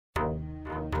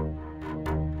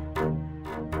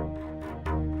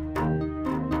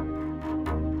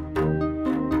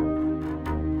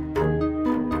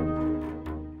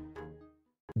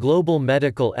Global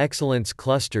Medical Excellence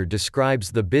Cluster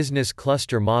describes the business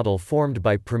cluster model formed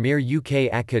by premier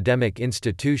UK academic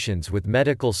institutions with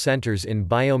medical centres in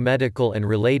biomedical and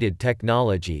related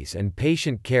technologies and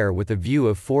patient care with a view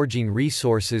of forging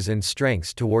resources and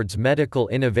strengths towards medical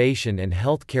innovation and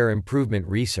healthcare improvement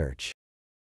research.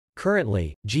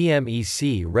 Currently,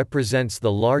 GMEC represents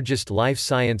the largest life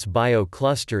science bio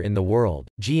cluster in the world.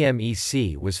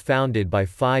 GMEC was founded by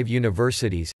 5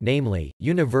 universities, namely,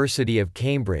 University of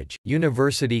Cambridge,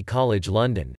 University College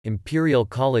London, Imperial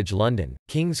College London,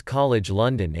 King's College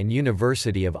London and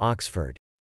University of Oxford.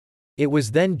 It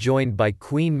was then joined by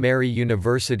Queen Mary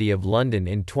University of London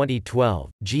in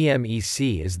 2012.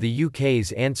 GMEC is the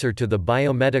UK's answer to the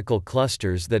biomedical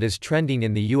clusters that is trending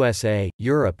in the USA,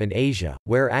 Europe and Asia,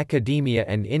 where academia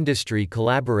and industry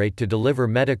collaborate to deliver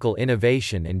medical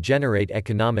innovation and generate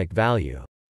economic value.